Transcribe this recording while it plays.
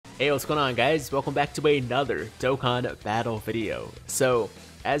Hey, what's going on, guys? Welcome back to another Dokkan battle video. So,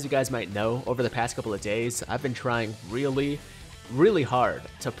 as you guys might know, over the past couple of days, I've been trying really hard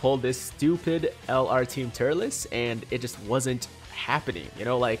to pull this stupid LR Team Turles, and it just wasn't happening. You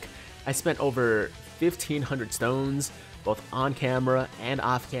know, like, I spent over 1,500 stones, both on camera and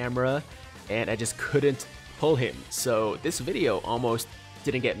off camera, and I just couldn't pull him. So, this video almost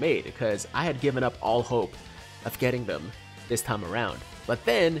didn't get made because I had given up all hope of getting them this time around. But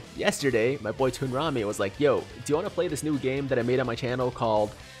then, yesterday, my boy Rami was like, yo, do you want to play this new game that I made on my channel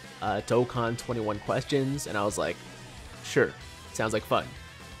called Dokkan 21 Questions? And I was like, sure, sounds like fun.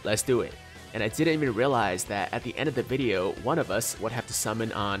 Let's do it. And I didn't even realize that at the end of the video, one of us would have to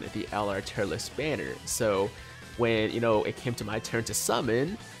summon on the LR Turles banner. So when, it came to my turn to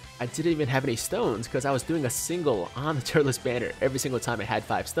summon, I didn't even have any stones because I was doing a single on the Turles banner every single time I had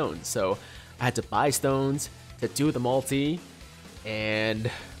 5 stones. So I had to buy stones to do the multi,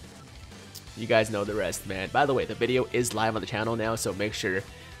 and you guys know the rest, man. By the way, the video is live on the channel now, so make sure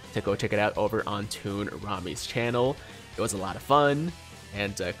to go check it out over on Rami's channel. It was a lot of fun,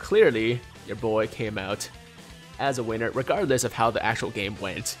 and clearly your boy came out as a winner. Regardless of how the actual game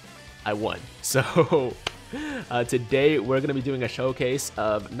went, I won. So today we're going to be doing a showcase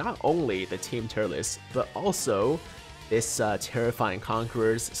of not only the Team Turles, but also this Terrifying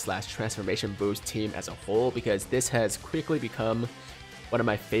Conquerors / Transformation Boost team as a whole, because this has quickly become one of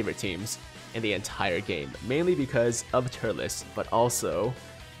my favorite teams in the entire game, mainly because of Turles, but also,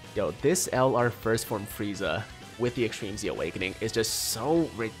 this LR First Form Frieza with the Extreme Z Awakening is just so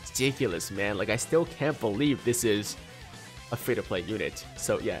ridiculous, man. Like, I still can't believe this is a free-to-play unit.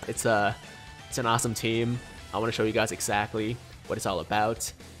 So yeah, it's an awesome team. I want to show you guys exactly what it's all about,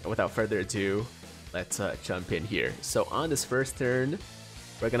 and without further ado, let's jump in here. So on this first turn,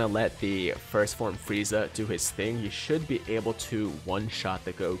 we're gonna let the First Form Frieza do his thing. He should be able to one-shot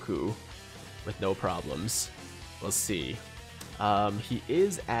the Goku with no problems. We'll see. He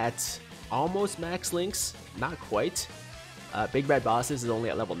is at almost max links, not quite. Big Bad Bosses is only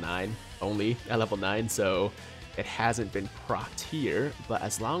at level 9, so it hasn't been procced here, but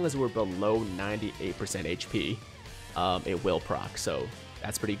as long as we're below 98% HP, it will proc, so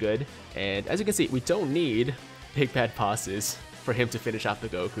that's pretty good. And as you can see, we don't need Big Bad Bosses for him to finish off the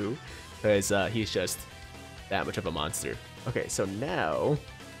Goku, because he's just that much of a monster. Okay, so now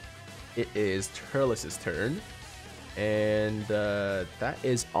it is Turles' turn, and that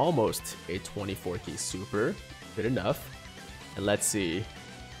is almost a 24 key super. Good enough. And let's see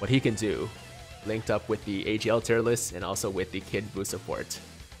what he can do, linked up with the AGL Turles and also with the Kid Buu support.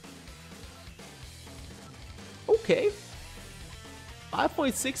 Okay.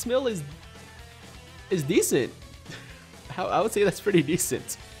 5.6 mil is decent. I would say that's pretty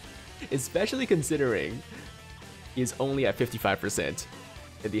decent, especially considering he's only at 55%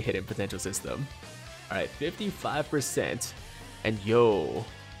 in the hidden potential system. Alright, 55%, and yo,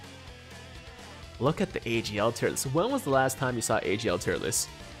 look at the AGL Turles. When was the last time you saw AGL Turles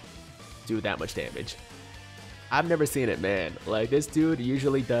do that much damage? I've never seen it, man. Like, this dude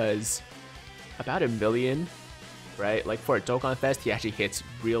usually does about 1 million. Right, like for a Dokkan Fest, he actually hits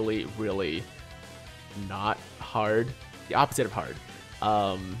really not hard. The opposite of hard.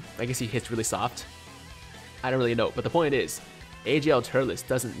 I guess he hits really soft. I don't really know, but the point is, AGL Turles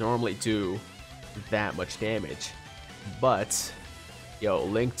doesn't normally do that much damage. But,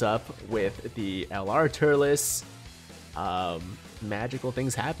 linked up with the LR Turles, magical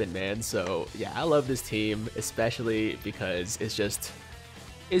things happen, man. So yeah, I love this team, especially because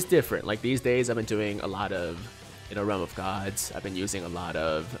it's different. Like, these days, I've been doing a lot of Realm of Gods. I've been using a lot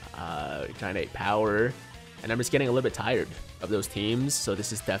of Giant Ape Power, and I'm just getting a little bit tired of those teams, so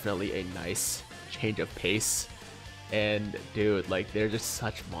this is definitely a nice change of pace. And dude, like, they're just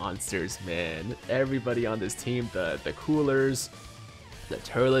such monsters, man. Everybody on this team, the Coolers, the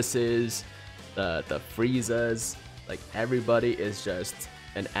Turleses, the Friezas, like, everybody is just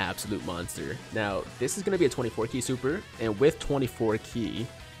an absolute monster. Now, this is going to be a 24 key super, and with 24 key,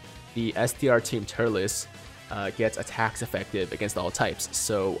 the STR Team Turles gets attacks effective against all types,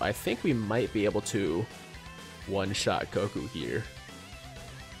 so I think we might be able to one-shot Goku here.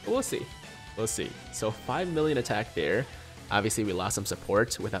 But we'll see. We'll see. So 5 million attack there. Obviously, we lost some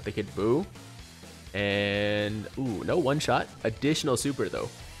support without the Kid Buu. And, ooh, no one-shot. Additional super, though.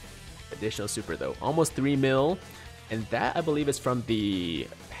 Almost 3 mil. And that, I believe, is from the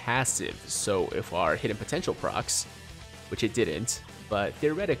passive. So if our hidden potential procs, which it didn't, but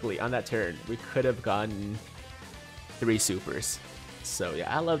theoretically, on that turn, we could have gotten 3 supers. So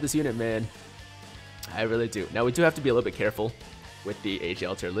yeah, I love this unit, man. I really do. Now, we do have to be a little bit careful with the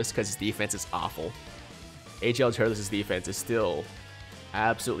AGL Turles because his defense is awful. AGL Turles' defense is still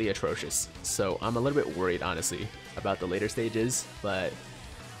absolutely atrocious. So I'm a little bit worried, honestly, about the later stages, but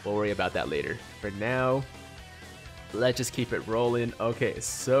we'll worry about that later. For now, let's just keep it rolling. Okay,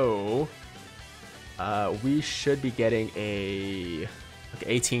 so we should be getting a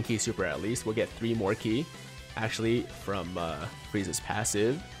 18 key super at least. We'll get 3 more key, actually, from Frieza's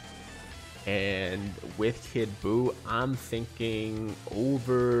passive. And with Kid Buu, I'm thinking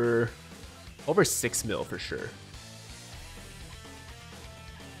over 6 mil for sure.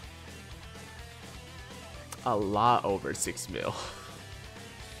 A lot over 6 mil.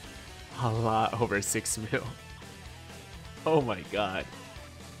 A lot over 6 mil. Oh my god.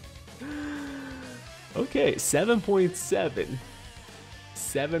 Okay, 7.7.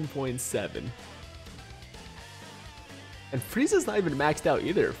 7.7. And Frieza's not even maxed out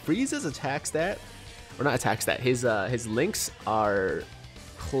either. Frieza's attack stat, or not attack stat, his links are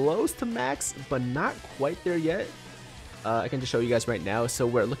close to max, but not quite there yet. I can just show you guys right now. So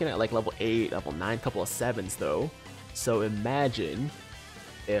we're looking at like level 8, level 9, couple of 7s though. So imagine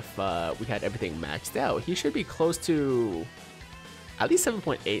if we had everything maxed out. He should be close to at least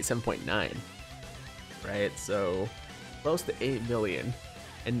 7.8, 7.9, right? So close to 8 million.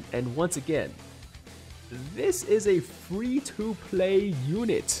 And once again, this is a free-to-play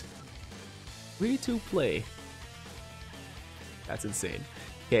unit. Free-to-play. That's insane.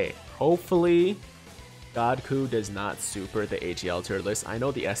 Okay, hopefully Goku does not super the AGL Turles. I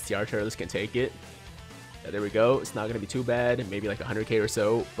know the STR Turles can take it. Yeah, there we go. It's not gonna be too bad. Maybe like 100k or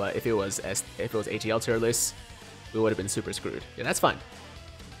so. But if it was AGL Turles, we would have been super screwed. Yeah, that's fine.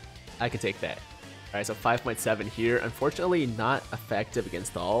 I can take that. All right, so 5.7 here. Unfortunately, not effective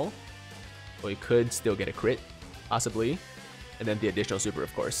against all. But we could still get a crit, possibly. And then the additional super,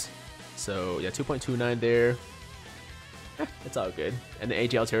 of course. So yeah, 2.29 there. It's all good. And the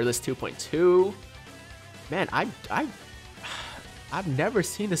AGL Turles 2.2. Man, I've never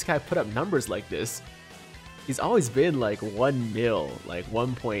seen this guy put up numbers like this. He's always been like 1 mil, like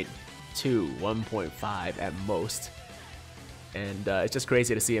 1.2, 1.5 at most. And it's just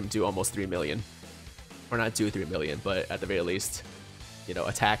crazy to see him do almost 3 million. Or not do 3 million, but at the very least, you know,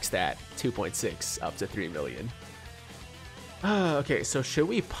 attack stat 2.6 up to 3 million. Okay, so should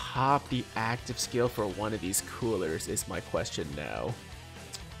we pop the active skill for one of these coolers is my question now.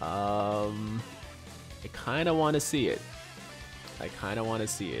 I kind of want to see it.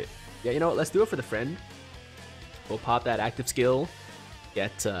 Yeah, you know what? Let's do it for the friend. We'll pop that active skill.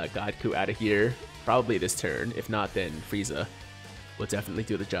 Get Goku out of here. Probably this turn. If not, then Frieza will definitely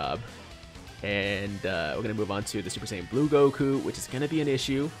do the job. And we're going to move on to the Super Saiyan Blue Goku, which is going to be an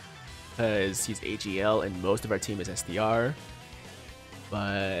issue. Because he's AGL and most of our team is SDR.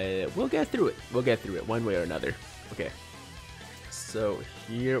 But we'll get through it. We'll get through it one way or another. Okay. So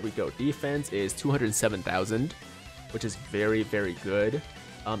here we go. Defense is 207,000, which is very, very good.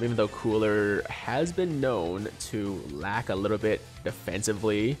 Even though Cooler has been known to lack a little bit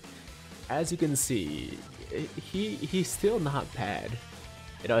defensively, as you can see, he's still not bad.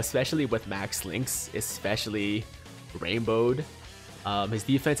 You know, especially with max links, especially rainbowed. His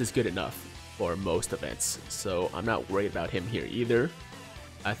defense is good enough for most events, so I'm not worried about him here either.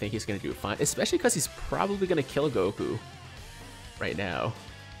 I think he's gonna do fine, especially because he's probably gonna kill Goku right now,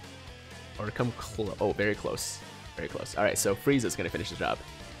 or come close. Oh, very close, very close. All right, so Frieza's gonna finish the job.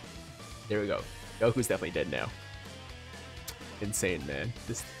 There we go. Goku's definitely dead now. Insane, man.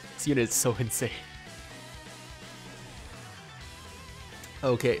 This unit is so insane.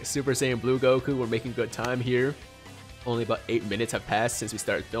 Okay, Super Saiyan Blue Goku, we're making good time here. Only about 8 minutes have passed since we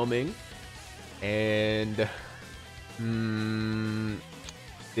started filming. And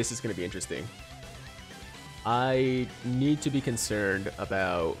this is going to be interesting. I need to be concerned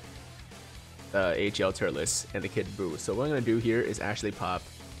about AGL Turles and the Kid Buu. So what I'm going to do here is actually pop...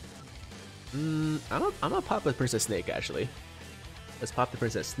 I'm gonna pop the Princess Snake, actually. Let's pop the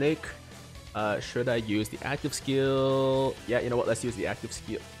Princess Snake. Should I use the active skill? Yeah, you know what? Let's use the active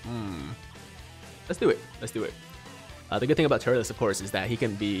skill. Let's do it. Let's do it. The good thing about Turles, of course, is that he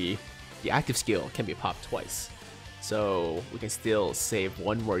can be... The active skill can be popped twice. So we can still save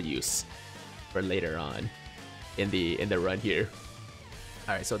one more use for later on in the run here.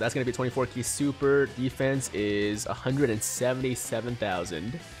 Alright, so that's going to be 24 key super. Defense is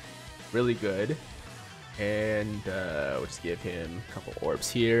 177,000. Really good. And we'll just give him a couple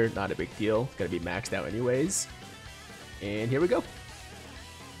orbs here. Not a big deal. It's going to be maxed out anyways. And here we go.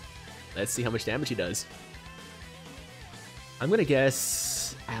 Let's see how much damage he does. I'm going to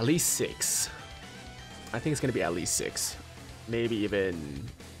guess at least 6. I think it's going to be at least 6. Maybe even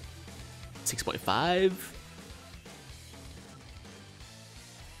 6.5.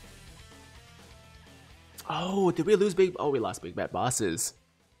 Oh, did we lose big? Oh, we lost big bad bosses.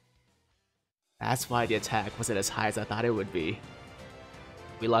 That's why the attack wasn't as high as I thought it would be.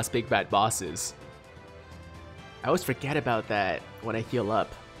 We lost big bad bosses. I always forget about that when I heal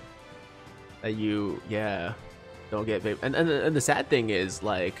up. That you, yeah, don't get big. And the sad thing is,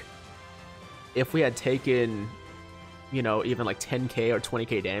 like, if we had taken, you know, even like 10k or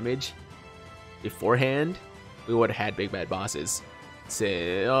 20k damage beforehand, we would have had big bad bosses.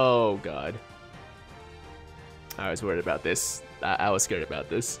 Say, oh god. I was worried about this. I was scared about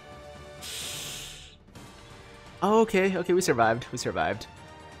this. Oh, okay, we survived.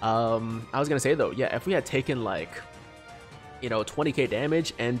 I was gonna say though, yeah, if we had taken like, you know, 20k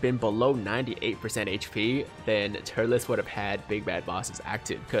damage and been below 98% HP, then Turles would have had big bad bosses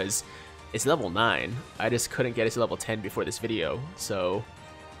active, because it's level 9. I just couldn't get it to level 10 before this video, so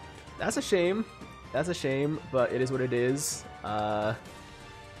that's a shame. But it is what it is.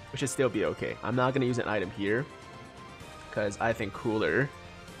 We should still be okay. I'm not gonna use an item here, because I think Cooler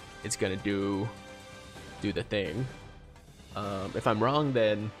is gonna do the thing. If I'm wrong,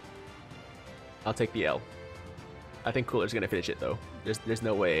 then I'll take the L. I think Cooler's gonna finish it though. There's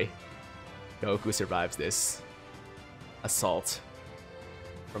no way Goku survives this assault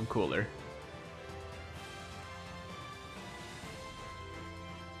from Cooler.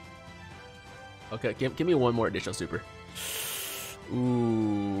 Okay, give me one more additional super.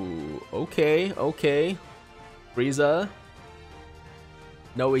 Ooh, okay. Frieza.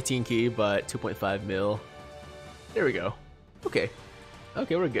 No 18 key, but 2.5 mil. There we go. Okay,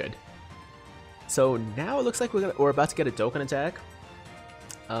 we're good. So now it looks like we're about to get a Dokkan attack.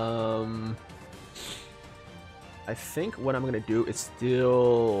 I think what I'm gonna do is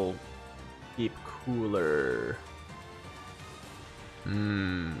still keep Cooler. I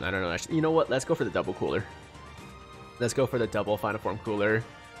don't know. Actually, you know what? Let's go for the double Cooler. Let's go for the double Final Form Cooler.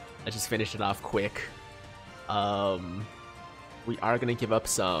 Let's just finish it off quick. We are gonna give up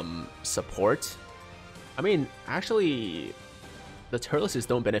some support. I mean, actually, the Turles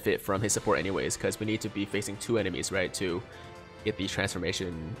don't benefit from his support anyways, because we need to be facing 2 enemies, right, to get the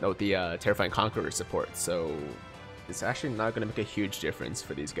transformation, the Terrifying Conqueror support. So it's actually not going to make a huge difference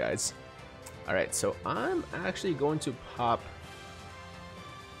for these guys. All right, so I'm actually going to pop.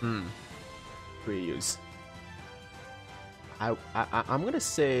 Reuse. I'm gonna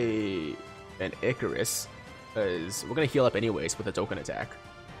say an Icarus, because we're gonna heal up anyways with a Dokkan attack.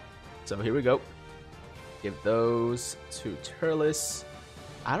 So here we go. Give those to Turles.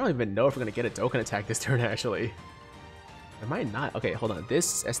 I don't even know if we're gonna get a Dokkan attack this turn, actually. I might not. Okay, hold on.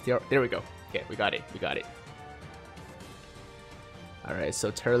 This STR. There we go. Okay, we got it. Alright,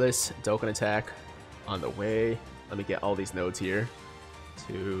 so Turles, Dokkan attack on the way. Let me get all these nodes here.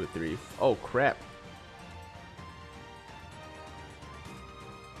 2, 3. Oh, crap.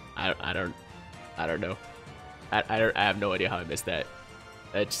 I don't know. I have no idea how I missed that.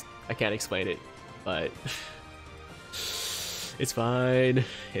 I can't explain it. But it's fine.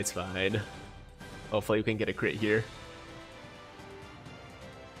 Hopefully we can get a crit here.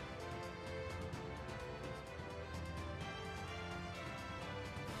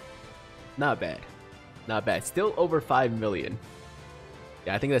 Not bad. Still over 5 million.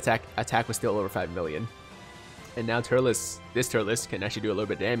 Yeah, I think the attack was still over 5 million. And now this Turles can actually do a little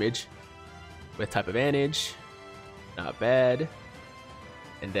bit of damage with type advantage. Not bad.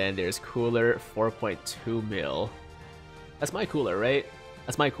 And then there's Cooler, 4.2 mil. That's my Cooler, right?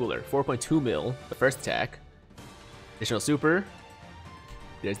 That's my Cooler, 4.2 mil, the first attack. Additional super.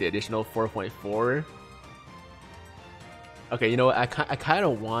 There's the additional 4.4. Okay, you know what? I kind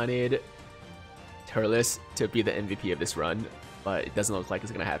of wanted Turles to be the MVP of this run, but it doesn't look like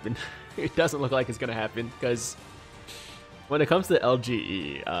it's gonna happen. It doesn't look like it's gonna happen, because when it comes to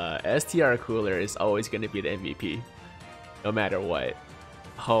LGE, STR Cooler is always gonna be the MVP, no matter what.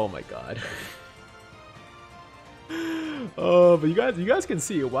 Oh my god. Oh, but you guys can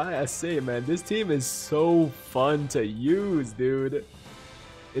see why I say, man, this team is so fun to use, dude.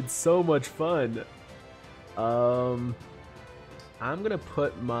 It's so much fun. I'm gonna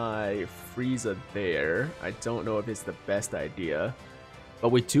put my Frieza there. I don't know if it's the best idea, but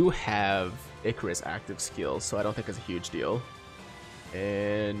we do have Icarus active skills, so I don't think it's a huge deal.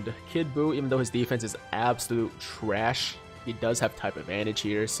 And Kid Buu, even though his defense is absolute trash, he does have type advantage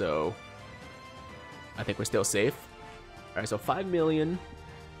here, so I think we're still safe. Alright, so 5 million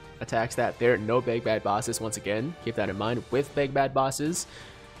attacks that there. No big bad bosses once again. Keep that in mind. With big bad bosses,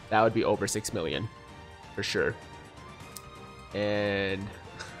 that would be over 6 million for sure. And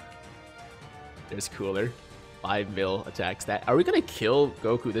there's Cooler. 5 mil attacks that. Are we gonna kill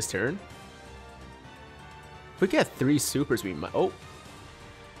Goku this turn? If we get 3 supers, we might. Oh.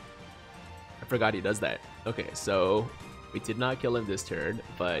 forgot he does that. Okay, so we did not kill him this turn,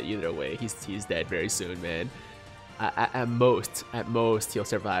 but either way, he's dead very soon, man. At most, he'll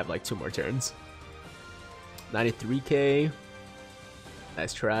survive like 2 more turns. 93k.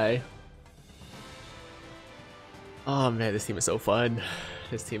 Nice try. Oh man, this team is so fun.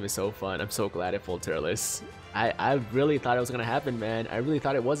 This team is so fun. I'm so glad it pulled Turles. I really thought it was gonna happen, man. I really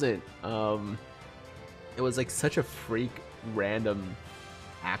thought it wasn't. It was like such a freak random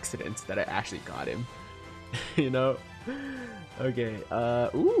accident that I actually got him. You know? Okay,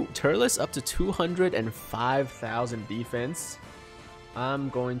 ooh, Turles up to 205,000 defense. I'm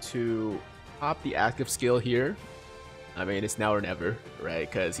going to pop the active skill here. I mean, it's now or never, right?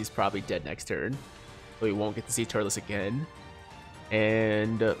 Because he's probably dead next turn. So we won't get to see Turles again.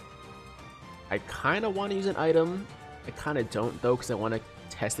 And I kind of want to use an item. I kind of don't, though, because I want to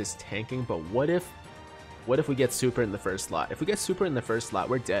test his tanking. But what if we get super in the first slot? If we get super in the first slot,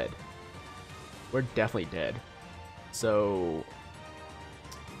 we're dead. We're definitely dead. So,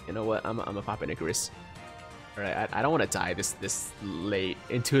 you know what? I'm gonna pop an Icarus. Alright, I don't want to die this late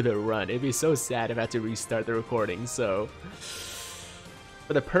into the run. It'd be so sad if I had to restart the recording. So,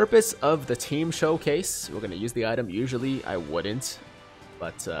 for the purpose of the team showcase, we're gonna use the item. Usually, I wouldn't,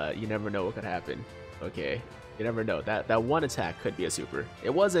 but you never know what could happen. Okay, you never know. That one attack could be a super. It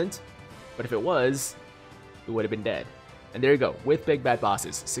wasn't, but if it was, we would have been dead. And there you go. With big bad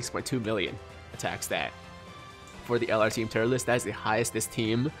bosses, 6.2 million attack stat. For the LR team Turles, that is the highest this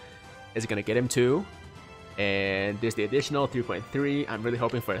team is going to get him to. And there's the additional 3.3. I'm really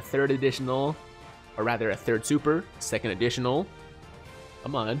hoping for a third additional, or rather a third super, second additional.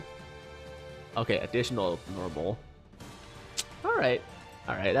 Come on. Okay, additional normal. All right,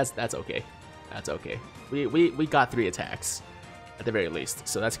 that's okay. That's okay. We got 3 attacks at the very least,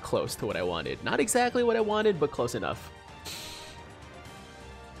 so that's close to what I wanted. Not exactly what I wanted, but close enough.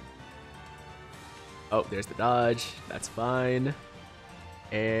 Oh, there's the dodge. That's fine.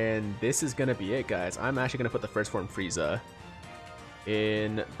 And this is gonna be it, guys. I'm actually gonna put the first form Frieza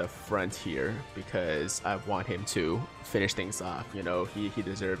in the front here because I want him to finish things off. You know, he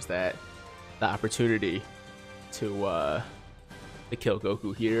deserves that, the opportunity to kill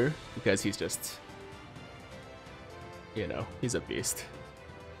Goku here because he's just, you know, he's a beast.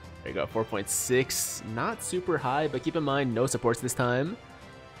 There you go, 4.6, not super high, but keep in mind no supports this time.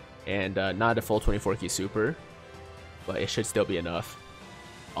 And not a full 24 key super, but it should still be enough.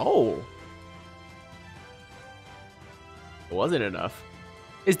 Oh! It wasn't enough.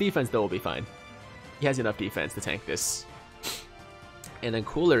 His defense, though, will be fine. He has enough defense to tank this. And then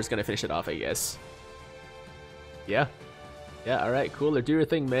Cooler is going to finish it off, I guess. Yeah. Yeah, alright, Cooler, do your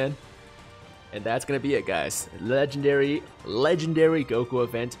thing, man. And that's going to be it, guys. Legendary Goku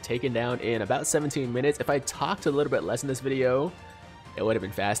event taken down in about 17 minutes. If I talked a little bit less in this video, it would have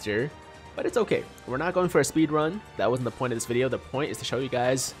been faster, but it's okay. We're not going for a speed run. That wasn't the point of this video. The point is to show you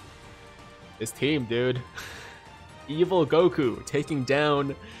guys this team, dude. Evil Goku taking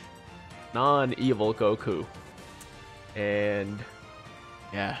down non-evil Goku. And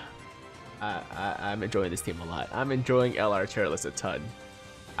yeah, I'm enjoying this team a lot. I'm enjoying LR Turles a ton.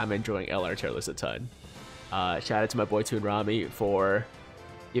 Shout out to my boy Toon Rami for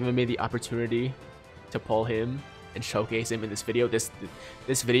giving me the opportunity to pull him and showcase him in this video. This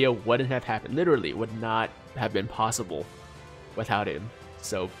video wouldn't have happened, literally would not have been possible without him.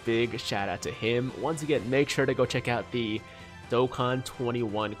 So big shout out to him. Once again, make sure to go check out the Dokkan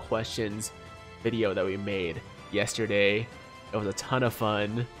 21 questions video that we made yesterday. It was a ton of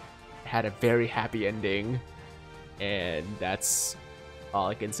fun. It had a very happy ending, and that's all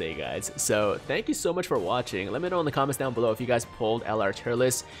I can say, guys. So thank you so much for watching. Let me know in the comments down below if you guys pulled LR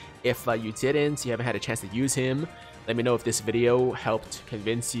Turles. If you didn't, you haven't had a chance to use him, let me know if this video helped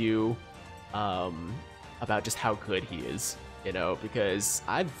convince you about just how good he is. You know, because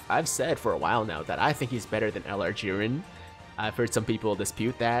I've said for a while now that I think he's better than LR Jiren. I've heard some people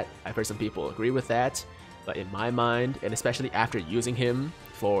dispute that. I've heard some people agree with that. But in my mind, and especially after using him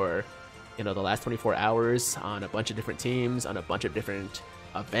for, you know, the last 24 hours on a bunch of different teams, on a bunch of different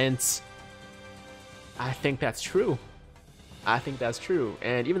events, I think that's true. I think that's true.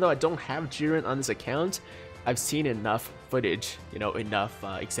 And even though I don't have Jiren on this account, I've seen enough footage, you know, enough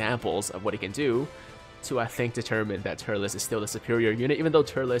examples of what he can do to, I think, determine that Turles is still the superior unit, even though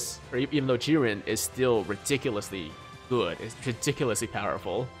even though Jiren is still ridiculously good, is ridiculously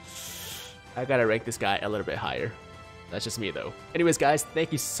powerful. I gotta rank this guy a little bit higher. That's just me, though. Anyways, guys,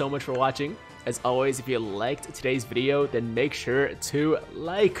 thank you so much for watching. As always, if you liked today's video, then make sure to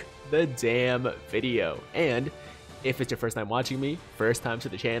like the damn video. And if it's your first time watching me, first time to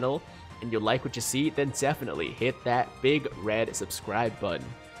the channel, and you like what you see, then definitely hit that big red subscribe button.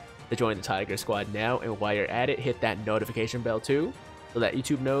 to join the Tiger Squad now, and while you're at it, hit that notification bell too, so that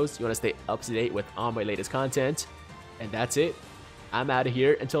YouTube knows you want to stay up to date with all my latest content. And that's it. I'm out of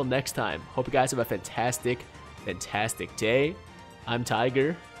here. Until next time, hope you guys have a fantastic day. I'm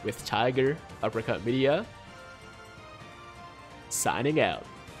Tiger with Tiger Uppercut Media, signing out.